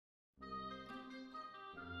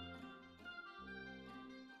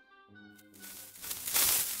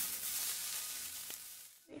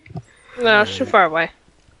No, it's too far away.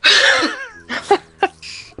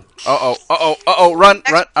 Run,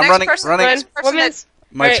 Next- run, I'm next running, person, running. next person Woman's.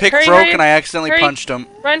 My Alright, pick hurry, broke hurry, and I accidentally hurry. punched him.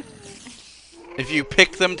 Run. If you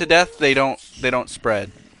pick them to death, they don't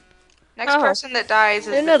spread. Next Oh. person that dies is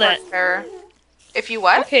Didn't the know that. torchbearer. If you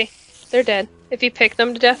what? Okay, they're dead. If you pick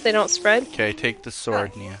them to death, they don't spread. Okay, take the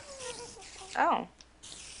sword, Nia. Oh.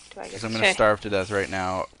 Do I get Because I'm gonna Okay. starve to death right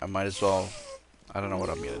now. I might as well. I don't know what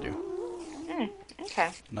I'm gonna do. Okay.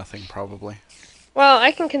 Nothing, probably. Well,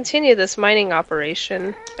 I can continue this mining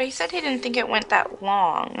operation. But he said he didn't think it went that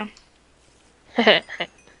long. Oh,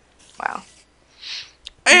 Wow.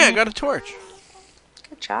 Hey, I got a torch.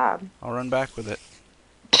 Good job. I'll run back with it.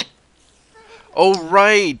 Oh,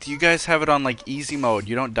 right! You guys have it on, like, easy mode.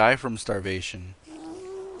 You don't die from starvation.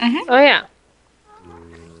 Oh, yeah. I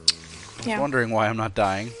was Yeah. wondering why I'm not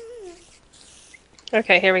dying.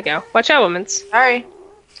 Okay, here we go. Watch out, Womans. Sorry.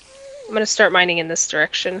 I'm gonna start mining in this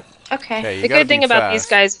direction. Okay. Okay, you The gotta good thing be about these fast.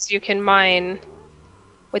 guys is you can mine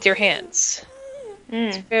with your hands.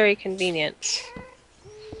 It's Mm, very convenient.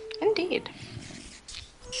 indeed.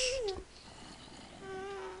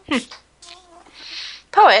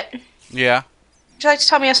 Poet, would Yeah. you like to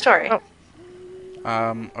tell me a story? Oh.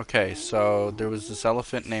 Okay, so there was this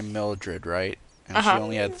elephant named Mildred, right? And she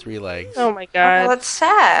only had 3 legs. Oh my Oh, well, god. that's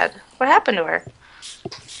sad. What happened to her?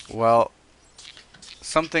 Well,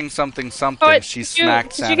 something. Oh, She did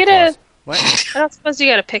smacked you Santa get Claus. a- What? I don't suppose you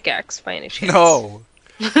got a pickaxe by any chance. No.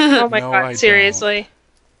 Oh my No, god, I seriously.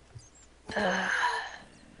 I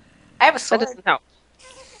have a That sword. doesn't help.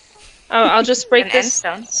 Oh, I'll just break An this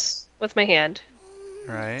endstone. with my hand.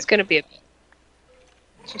 Right. It's gonna be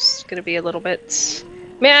a little bit.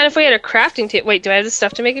 Man, if we had a crafting table. Wait, do I have the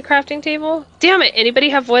stuff to make a crafting table? Damn it! Anybody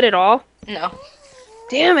have wood at all? No.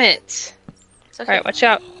 Damn it! It's okay. All right, watch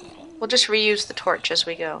out. We'll just reuse the torch as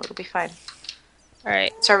we go. It'll be fine. All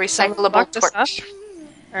right, It's our lock recyclable this torch.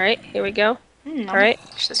 all right. Here we go. Mm, All right.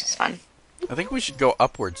 Gosh, this is fun. I think we should go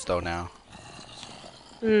upwards, though, now.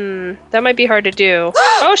 That might be hard to do.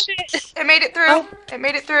 Oh shit! It made it through. Oh. It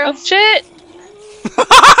made it through. Oh shit!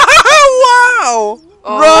 Wow!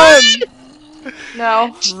 Oh.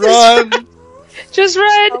 No. Run! Just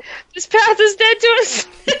run! Oh. This path is dead to us.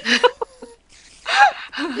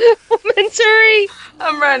 Woman's hurry!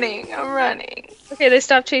 I'm running. I'm running. Okay, they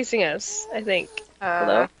stopped chasing us. I think.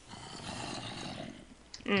 Hello.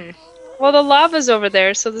 Mm. Well, the lava's over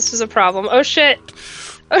there, so this is a problem. Oh shit!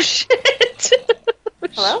 Oh shit! Oh,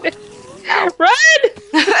 Hello? shit. Ow. Run!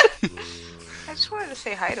 I just wanted to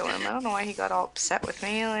say hi to him. I don't know why he got all upset with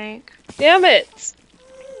me. Like, Damn it!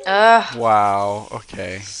 ugh. Wow,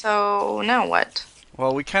 okay. So now what?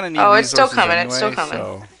 Well, we kind of need Oh, it's still resources coming, anyway, it's still coming.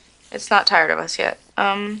 So. It's not tired of us yet.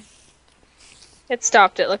 It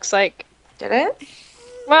stopped. It looks like. Did it?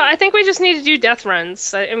 Well, I think we just need to do death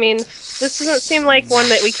runs. I mean, this doesn't seem like one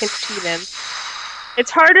that we can cheat in. It's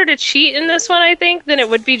harder to cheat in this one, I think, than it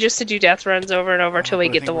would be just to do death runs over and over till we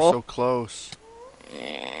But I get think the we're wool. so close.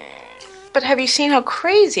 But have you seen how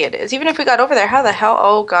crazy it is? Even if we got over there, how the hell?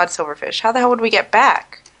 Oh god, silverfish. How the hell would we get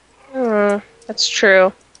back? That's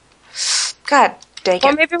true. God dang it.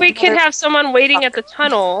 Well, maybe we could have someone waiting at the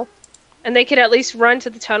tunnel, and they could at least run to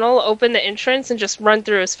the tunnel, open the entrance, and just run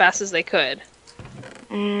through as fast as they could.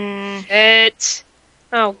 It.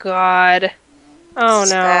 Oh god. Oh no.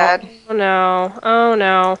 Sad. Oh no. Oh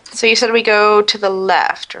no. So you said we go to the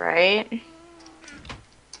left, right?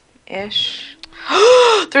 Ish.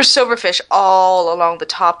 There's silverfish all along the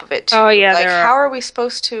top of it, too. Oh, yeah, Like, there are. how are we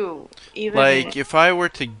supposed to even... Like, if I were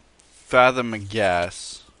to fathom a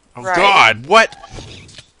guess... Oh, Right. God, what?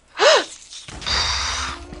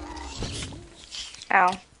 Ow.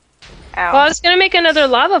 Ow. Well, I was gonna make another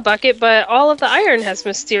lava bucket, but all of the iron has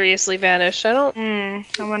mysteriously vanished. I don't. I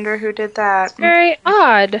wonder who did that. Very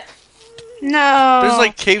odd. No. There's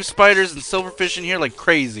like cave spiders and silverfish in here like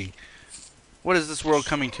crazy. What is this world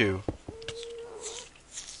coming to?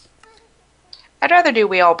 I'd rather do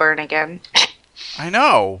We All Burn again. I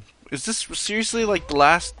know. Is this seriously like the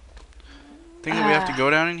last thing that we have to go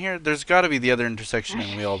down in here? There's got to be the other intersection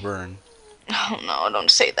and we all burn. Oh no, don't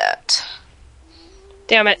say that.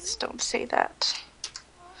 Damn it. Just don't say that.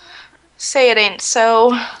 Say it ain't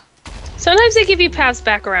so. Sometimes they give you paths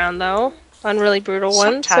back around, though, on really brutal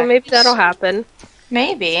ones, so maybe Sometimes. that'll happen.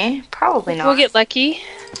 Maybe. Probably not. We'll get lucky.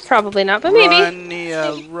 Probably not, but maybe. Run,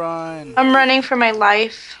 Nia, run. I'm running for my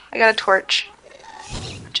life. I got a torch.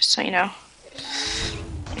 Just so you know.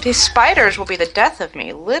 These spiders will be the death of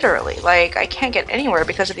me, literally. Like, I can't get anywhere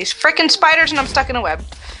because of these frickin' spiders and I'm stuck in a web.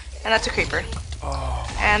 And that's a creeper. Oh.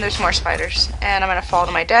 And there's more spiders. And I'm gonna fall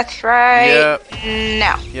to my death right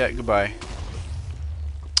now. Yeah, goodbye.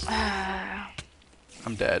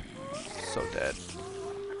 I'm dead. so dead.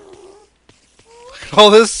 Look at all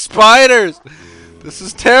these spiders! This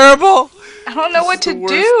is terrible! I don't know what to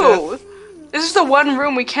do. This is the one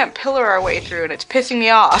room we can't pillar our way through, and it's pissing me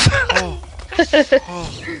off. Oh.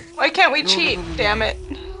 Oh. Why can't we cheat? Damn it.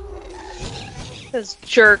 Those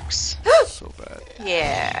jerks. So bad.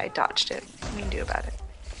 Yeah, I dodged it. What can you do about it?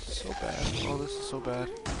 So bad. Oh, this is so bad.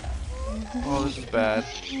 Oh, this is bad.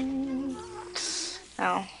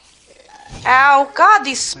 Ow. Ow. God,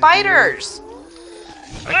 these spiders!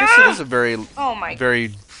 I guess it is a very, Oh my very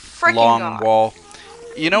freaking long God. wall.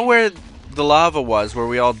 You know where the lava was, where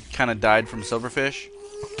we all kind of died from silverfish?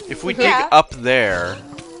 If we dig Yeah. up there,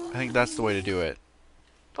 I think that's the way to do it.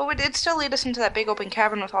 But it'd still lead us into that big open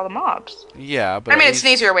cavern with all the mobs. Yeah, but I mean, it's an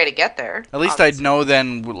easier way to get there. at least I'd know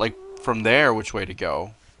then, like, from there which way to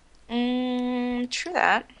go. True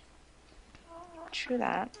that. True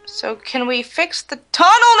that. So can we fix the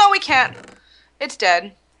tunnel? No, we can't. It's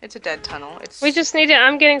dead. It's a dead tunnel. It's. We just need to.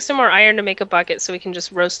 I'm getting some more iron to make a bucket so we can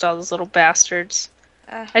just roast all those little bastards.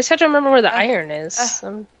 I just have to remember where the iron is.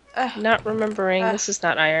 I'm not remembering. This is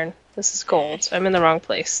not iron. This is gold. I'm in the wrong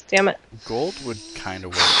place. Damn it. Gold would kind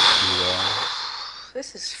of work too, though.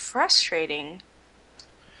 This is frustrating.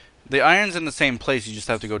 The iron's in the same place. You just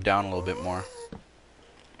have to go down a little bit more.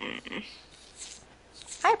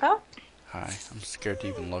 Hi, Bo. Hi. I'm scared to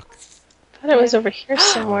even look. I thought it was over here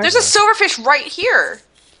somewhere. There's a silverfish right here.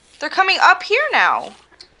 They're coming up here now.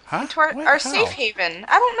 Huh? To our How? safe haven.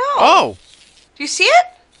 I don't know. Oh! Do you see it?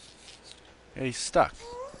 Yeah, he's stuck.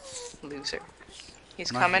 Loser.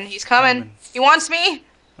 He's No, coming. He's coming. coming. He wants me.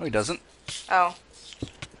 No, he doesn't. Oh.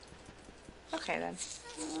 Okay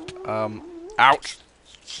then. Ouch.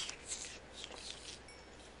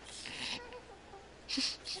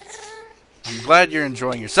 I'm glad you're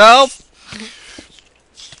enjoying yourself.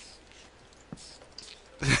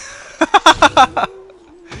 I'm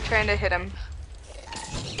trying to hit him.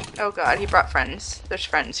 Oh god, he brought friends. There's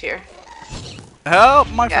friends here. Help,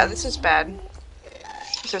 my Yeah, friend. this is bad.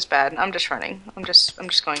 This is bad. I'm just running. I'm just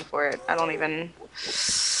going for it. I don't even.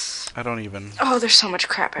 Oh, there's so much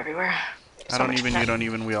crap everywhere. I don't even, you don't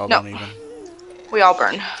even, we all No. don't even. We all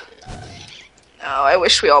burn. Oh, I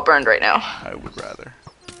wish we all burned right now. I would rather.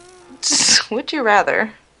 Would you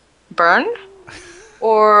rather burn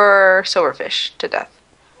or silverfish to death?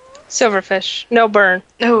 Silverfish. No burn.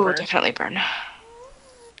 No, Burn. definitely burn.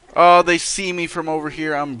 Oh, they see me from over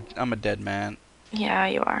here. I'm a dead man. Yeah,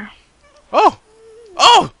 you are. Oh!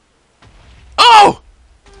 Oh! Oh!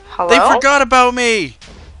 Hello? They forgot about me!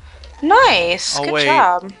 Nice. Oh, Good wait.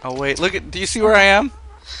 job. Oh, wait. Look at, do you see where I am?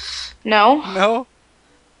 No. No?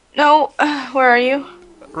 No. Where are you?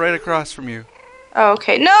 Right across from you. Oh,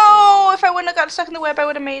 okay. No! If I wouldn't have got stuck in the web, I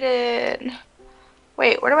would have made it.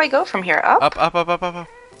 Wait, where do I go from here? Up? Up, up, up, up, up, up.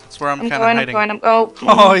 That's where I'm kind of hiding. Oh,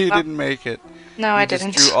 Oh, you didn't make it. No, I You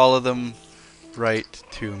didn't. just drew all of them right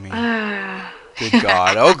to me. Ah. Good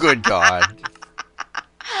God. Oh, good God.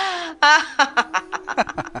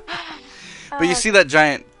 But you see that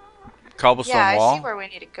giant cobblestone yeah, wall? I see where we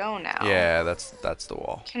need to go now. Yeah, that's the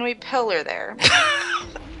wall. Can we pillar there?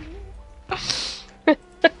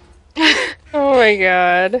 Oh my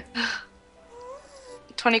god.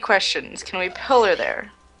 20 questions. Can we pillar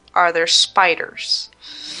there? Are there spiders?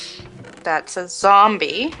 That's a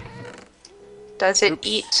zombie. Does it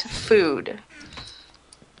eat food?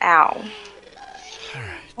 Ow.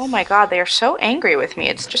 Oh my god, they are so angry with me.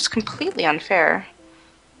 It's just completely unfair.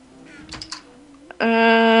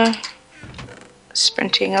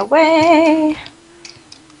 Sprinting away.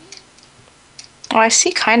 Oh, I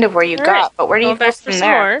see kind of where you All got, right. but where do you Go go back for from some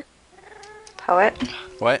there? more. Poet?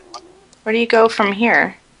 What? Where do you go from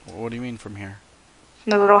here? What do you mean from here?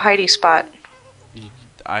 From the little hidey spot.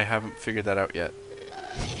 I haven't figured that out yet.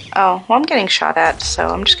 Oh, well, I'm getting shot at, so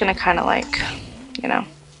I'm just gonna kind of like, you know.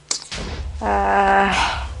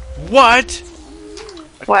 What?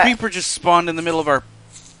 A What? creeper just spawned in the middle of our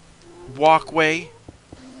walkway.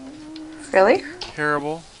 Really?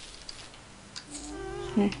 Terrible.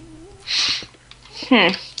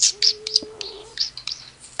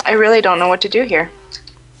 I really don't know what to do here.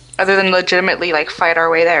 Other than legitimately, like, fight our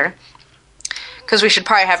way there. Because we should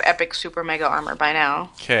probably have epic super mega armor by now.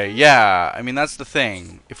 Okay, yeah. I mean, that's the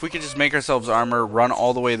thing. If we could just make ourselves armor, run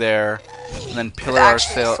all the way there, and then pillar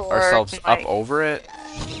actual sword ourselves and, up like- over it.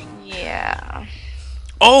 Yeah.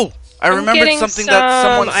 Oh! I I'm remembered getting something that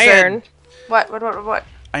someone some iron. said. What?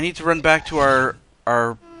 I need to run back to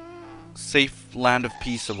our safe land of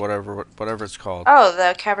peace or whatever it's called. Oh,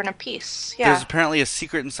 the Cavern of Peace. Yeah. There's apparently a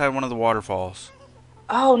secret inside one of the waterfalls.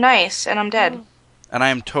 Oh, nice. And I'm dead. And I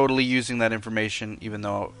am totally using that information, even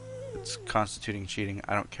though it's constituting cheating.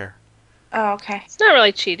 I don't care. Oh, okay. It's not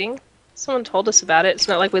really cheating. Someone told us about it. It's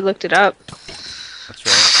not like we looked it up. That's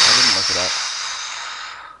right. I didn't look it up.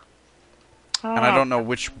 Oh. And I don't know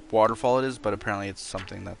which waterfall it is, but apparently it's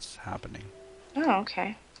something that's happening. Oh,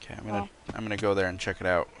 okay. Okay, I'm gonna go there and check it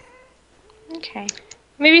out. Okay.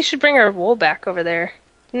 Maybe you should bring our wool back over there.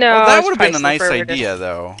 No, Well, that it's would have been a probably nice subverted. idea,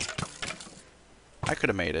 though. I could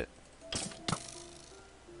have made it.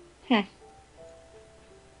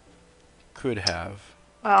 Could have.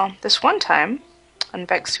 Well, this one time on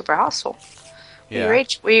Vechs Super Hostel, Yeah.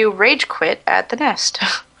 we rage quit at the nest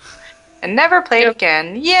and never played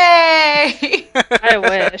again. Yay! I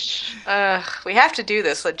wish. We have to do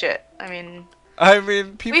this legit. I mean,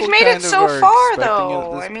 people we've made kind it of so are far, expecting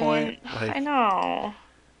though. it at this point. Like, I know.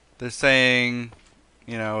 they're saying,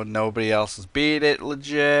 you know, nobody else has beat it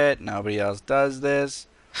legit. Nobody else does this.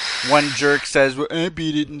 One jerk says, well, I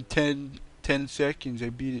beat it in 10 seconds. I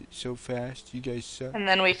beat it so fast. You guys suck. And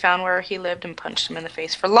then we found where he lived and punched him in the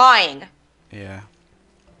face for lying. Yeah.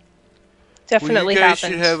 Definitely well, you guys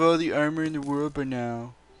happened. should have all the armor in the world by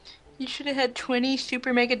now. You should have had 20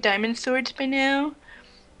 super mega diamond swords by now.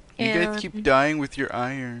 You guys keep dying with your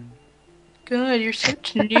iron. God, you're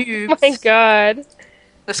such noobs. Oh my god.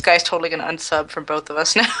 This guy's totally gonna unsub from both of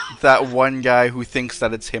us now. That one guy who thinks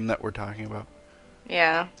that it's him that we're talking about.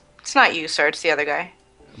 Yeah. It's not you, sir. It's the other guy.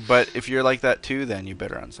 But if you're like that too, then you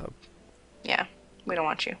better unsub. Yeah. We don't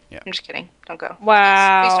want you. Yeah. I'm just kidding. Don't go.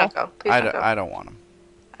 Wow. Please don't go. Please don't go. I don't want him.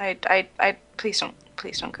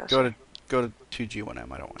 Please don't go. Go to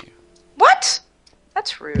 2G1M. I don't want you. What?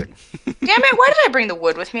 That's rude. Damn it! Why did I bring the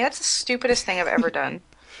wood with me? That's the stupidest thing I've ever done.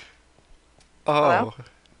 Oh, Hello?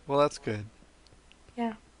 Well that's good.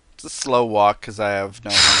 Yeah. It's a slow walk because I have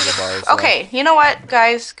no handlebars. Okay, you know what,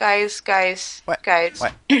 guys? What? Guys.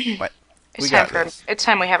 What? What? It's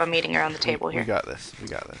time we have a meeting around the table here. We got this.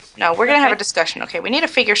 No, we're gonna have a discussion. Okay, we need to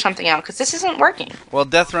figure something out because this isn't working. Well,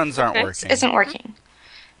 death runs aren't Okay. working. This isn't working,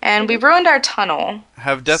 and we ruined our tunnel.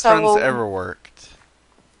 Have death runs ever worked?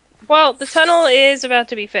 Well, the tunnel is about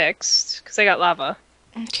to be fixed because I got lava.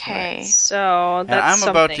 Okay. Right, so that's And I'm something.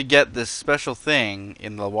 about to get this special thing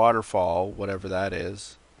in the waterfall, whatever that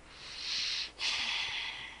is.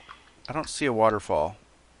 I don't see a waterfall.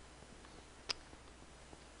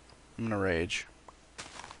 I'm gonna rage.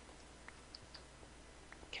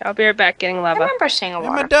 Okay, I'll be right back getting I lava. remember seeing a Hey,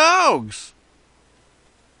 my water. dogs!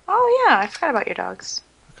 Oh yeah, I forgot about your dogs.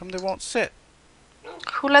 How come they won't sit?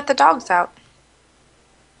 Who let the dogs out?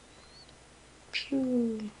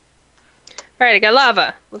 Phew. All right, I got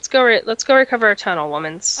lava. Let's go recover our tunnel,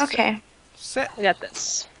 womans. Okay. Sit. I got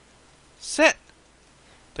this. Sit.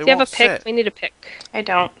 They Do you have a won't pick? sit. We need a pick. I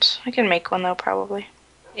don't. I can make one though, probably.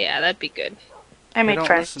 Yeah, that'd be good. I made don't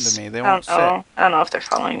friends. listen to me. They I won't don't know. I don't know if they're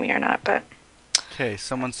following me or not, but Okay,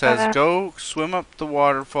 someone says, go swim up the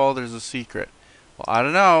waterfall, there's a secret. Well, I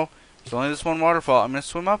don't know. There's only this one waterfall. I'm going to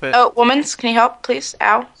swim up it. oh, womans, can you help, please?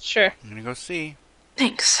 Ow. Sure. I'm going to go see.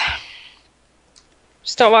 Thanks.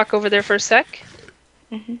 Just don't walk over there for a sec.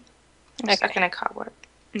 I'm Okay. stuck in a cobweb.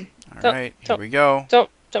 Alright, here we go. Don't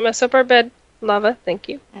mess up our bed. Lava, thank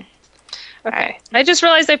you. Okay. Alright. I just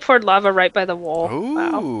realized I poured lava right by the wall. Ooh,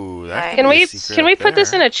 Wow. that Can could be we a secret can we up put this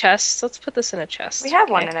there. in a chest? Let's put this in a chest. We have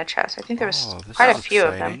one Okay. in a chest. I think there was Oh, this quite a is few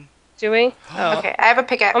of exciting. them. Do we? Oh. Okay, I have a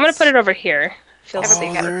pickaxe. I'm gonna put it over here. Feels Have a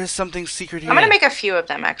safe. big- Oh, there is something secret here. I'm gonna make a few of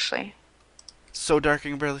them actually. It's so dark I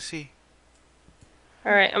can barely see.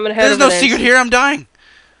 All right, I'm gonna head There's over no there. secret here, I'm dying!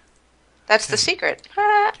 That's the secret.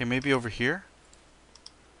 Ah. Okay, maybe over here?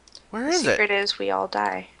 Where The is it? secret is we all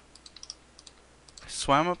die. I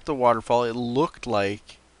swam up the waterfall. It looked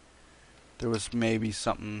like there was maybe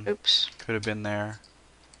something Oops. could have been there.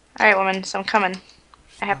 All right, woman. So I'm coming.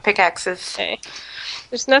 I have pickaxes. Okay.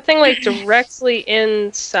 There's nothing like directly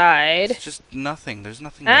inside. It's just nothing. There's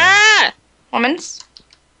nothing there. Ah! Womans.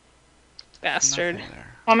 Bastard. Nothing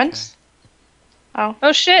there. Womans. Oh,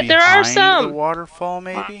 Oh shit, there are Behind the some! waterfall,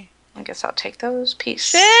 maybe? I guess I'll take those. Peace.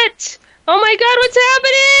 Shit! Oh my god, what's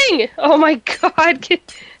happening? Oh my god,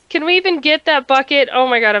 can we even get that bucket? Oh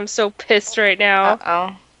my god, I'm so pissed right now.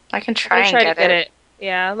 Uh-oh. I can I'm try gonna and try get to get it. it.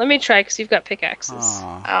 Yeah, let me try because you've got pickaxes.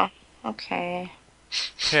 Aw. Oh, okay.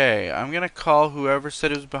 Okay, I'm gonna call whoever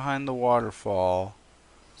said it was behind the waterfall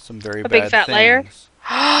some very A bad big fat liar? things.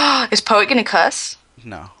 Is Poet gonna cuss?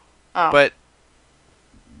 No. Oh. But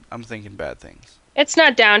I'm thinking bad things. It's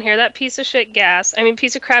not down here. That piece of shit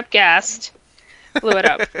piece of crap gassed. Blew it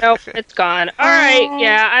up. Nope, it's gone. Alright, Oh.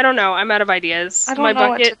 yeah, I don't know. I'm out of ideas. I don't My know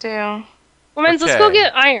bucket. what to do. Women's, let's go Okay.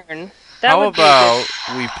 get iron. That How would be about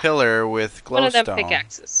we pillar with one of them glowstone?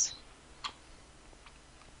 pickaxes.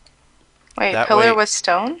 Wait, That pillar way- with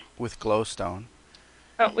stone? With glowstone.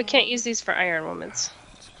 Oh, we can't use these for iron, women's.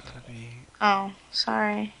 It's gotta be... Oh,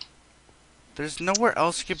 sorry. There's nowhere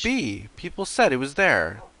else it could be. People said it was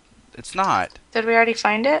there. It's not. Did we already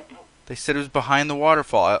find it? They said it was behind the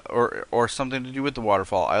waterfall, or something to do with the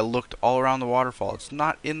waterfall. I looked all around the waterfall. It's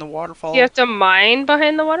not in the waterfall. You have to mine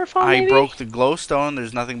behind the waterfall, maybe? I broke the glowstone.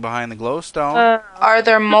 There's nothing behind the glowstone. Are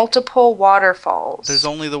there multiple waterfalls? There's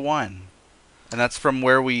only the one. And that's from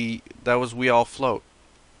where we all float.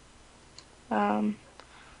 I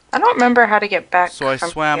don't remember how to get back. So I from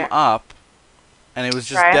swam here. up, and it was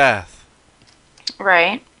just Right. death.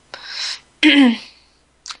 Right.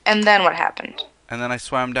 And then what happened? And then I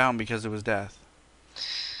swam down because it was death.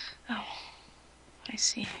 Oh, I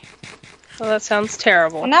see. Well, that sounds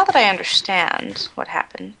terrible. Well, now that I understand what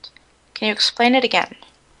happened, can you explain it again?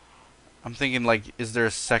 I'm thinking, like, is there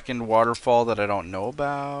a second waterfall that I don't know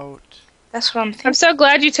about? That's what I'm thinking. I'm so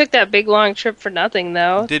glad you took that big long trip for nothing,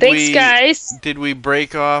 though. Did Thanks, we- guys. Did we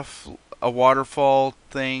break off a waterfall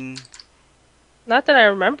thing? Not that I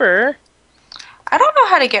remember. I don't know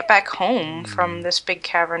how to get back home from this big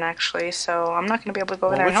cavern, actually, so I'm not going to be able to go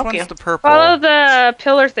over there and Which help one's you. the purple? Follow the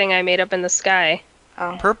pillar thing I made up in the sky.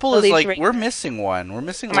 Oh. Purple I'll is leave like, right we're there. missing one. We're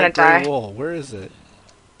missing I'm gonna light gray die. wool. Where is it?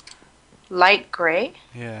 Light gray?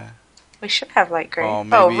 Yeah. We should have light gray. Oh,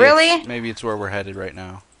 maybe really? Maybe it's where we're headed right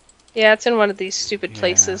now. Yeah, it's in one of these stupid Yeah.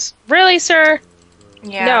 places. Really, sir?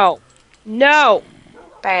 Yeah. No. No.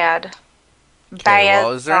 Bad. Okay, Bad.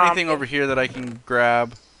 well, is there anything over here that I can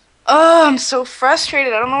grab? Oh, I'm so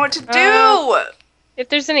frustrated. I don't know what to do. If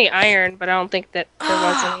there's any iron, but I don't think that there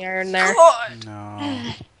was any iron there. God.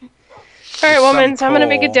 No. Alright, woman, so I'm gonna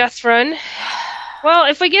make a coal. death run. Well,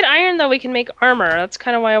 if we get iron, though, we can make armor. That's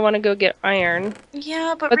kind of why I want to go get iron.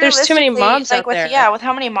 Yeah, but there's too many realistically, mobs like out with there. yeah, with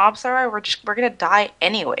how many mobs there are, we're gonna die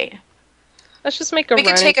anyway. Let's just make a We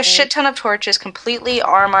run. could take a shit ton of torches, completely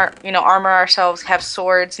armor ourselves, have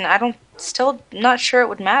swords, and still not sure it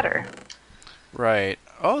would matter. Right.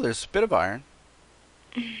 Oh, there's a bit of iron.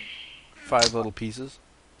 5 little pieces.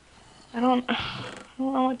 I don't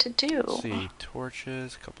know what to do. Let's see,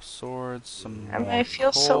 torches, a couple swords, some I mean, more I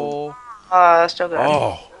feel so- coal. Still good.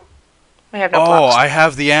 Oh, We have no oh, blocks. I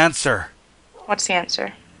have the answer. What's the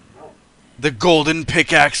answer? The golden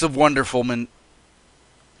pickaxe of wonderfulment.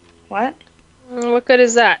 What? What good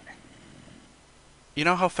is that? You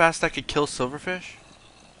know how fast I could kill silverfish?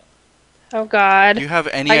 Oh, God. Do you have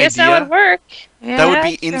any I guess idea? that would work. Yeah, That would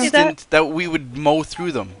be true. instant. That we would mow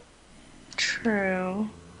through them. True.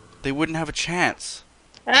 They wouldn't have a chance.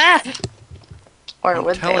 Ah! Or I'm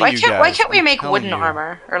would they? telling Why you can't guys, we I'm make telling wooden you.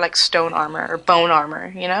 armor or like stone armor or bone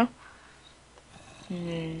armor? You know?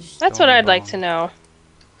 That's what I'd like bone. to know.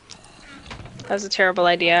 That was a terrible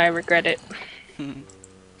idea. I regret it.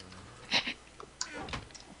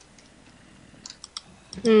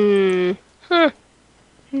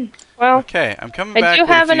 Well, Okay, I'm coming I back do with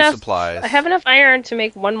have a few enough. supplies. I have enough iron to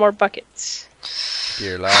make one more bucket.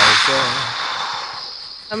 Dear Liza.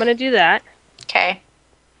 I'm gonna do that. Okay.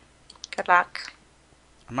 Good luck.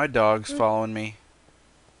 Are my dogs following me?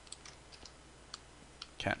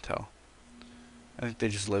 Can't tell. I think they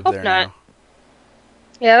just live Hope there not. now.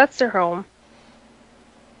 Yeah, that's their home.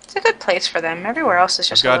 It's a good place for them. Everywhere else is I've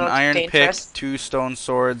just got a an little iron dangerous. pick, 2 stone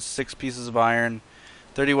swords, 6 pieces of iron,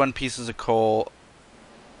 31 pieces of coal,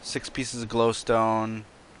 6 pieces of glowstone,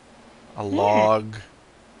 a log,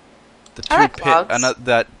 the I like logs.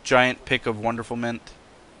 that giant pick of wonderful mint,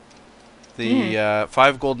 the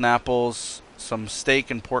 5 golden apples, some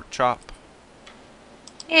steak and pork chop.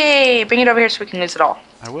 Yay! Bring it over here so we can lose it all.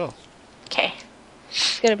 I will. Okay.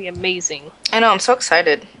 It's gonna be amazing. I know. I'm so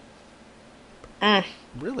excited.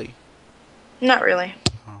 Really? Not really.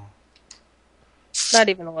 Not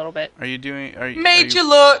even a little bit. Are you doing? Are you? Made you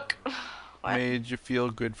look. What? Made you feel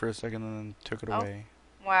good for a second and then took it Oh. away.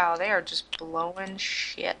 Wow, they are just blowing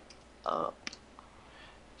shit up.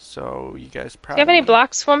 So you guys proud? Do you have of any me?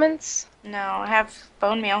 blocks, womans? No, I have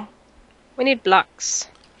bone meal. We need blocks.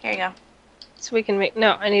 Here you go. So we can make.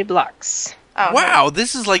 No, I need blocks. Oh, Wow,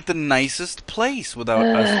 this is like the nicest place without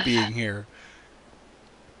us being here.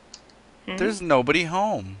 Mhm. There's nobody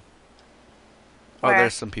home. Oh, Where?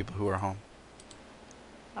 there's some people who are home.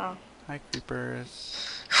 Oh. Hi,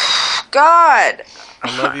 creepers. God!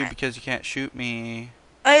 I love you because you can't shoot me.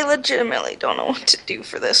 I legitimately don't know what to do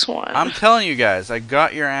for this one. I'm telling you guys, I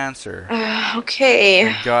got your answer. Okay.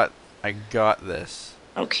 I got this.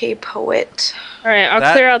 Okay, poet. Alright, I'll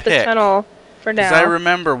That clear out the pick. tunnel for Because now. I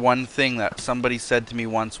remember one thing that somebody said to me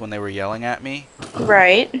once when they were yelling at me,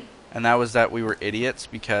 Right. and that was that we were idiots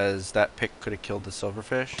because that pick could have killed the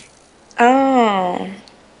silverfish. Oh.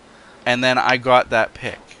 And then I got that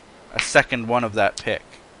pick. A second one of that pick.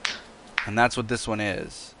 And that's what this one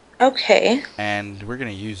is. Okay. And we're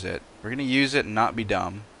going to use it. We're going to use it and not be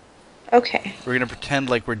dumb. Okay. We're gonna pretend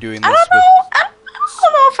like we're doing I this don't know. I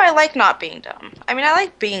don't know if I like not being dumb. I mean, I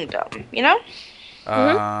like being dumb. You know.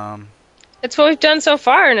 It's what we've done so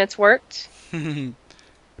far, and it's worked. You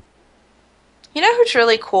know who's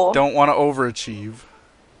really cool? Don't want to overachieve.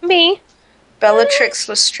 Me. Bellatrix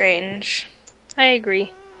Lestrange. I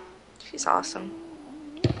agree. She's awesome.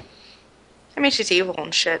 I mean, she's evil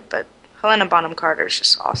and shit, but Helena Bonham Carter is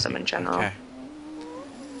just awesome in general. Okay.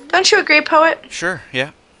 Don't you agree, Poet? Sure.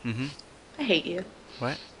 Yeah. Mm-hmm. I hate you.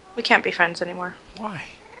 What? We can't be friends anymore. Why?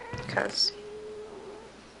 Because.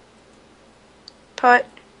 Poet.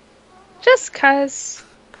 Just 'cause.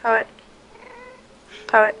 Poet.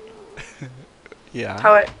 Poet. Yeah.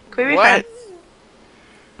 Poet. Can we be friends?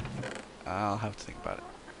 I'll have to think about it.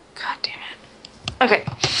 God damn it. Okay.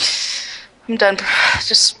 I'm done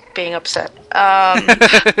just being upset.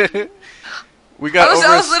 We got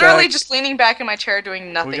I was literally just leaning back in my chair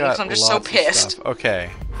doing nothing we because got I'm just so lots of pissed. stuff. Okay.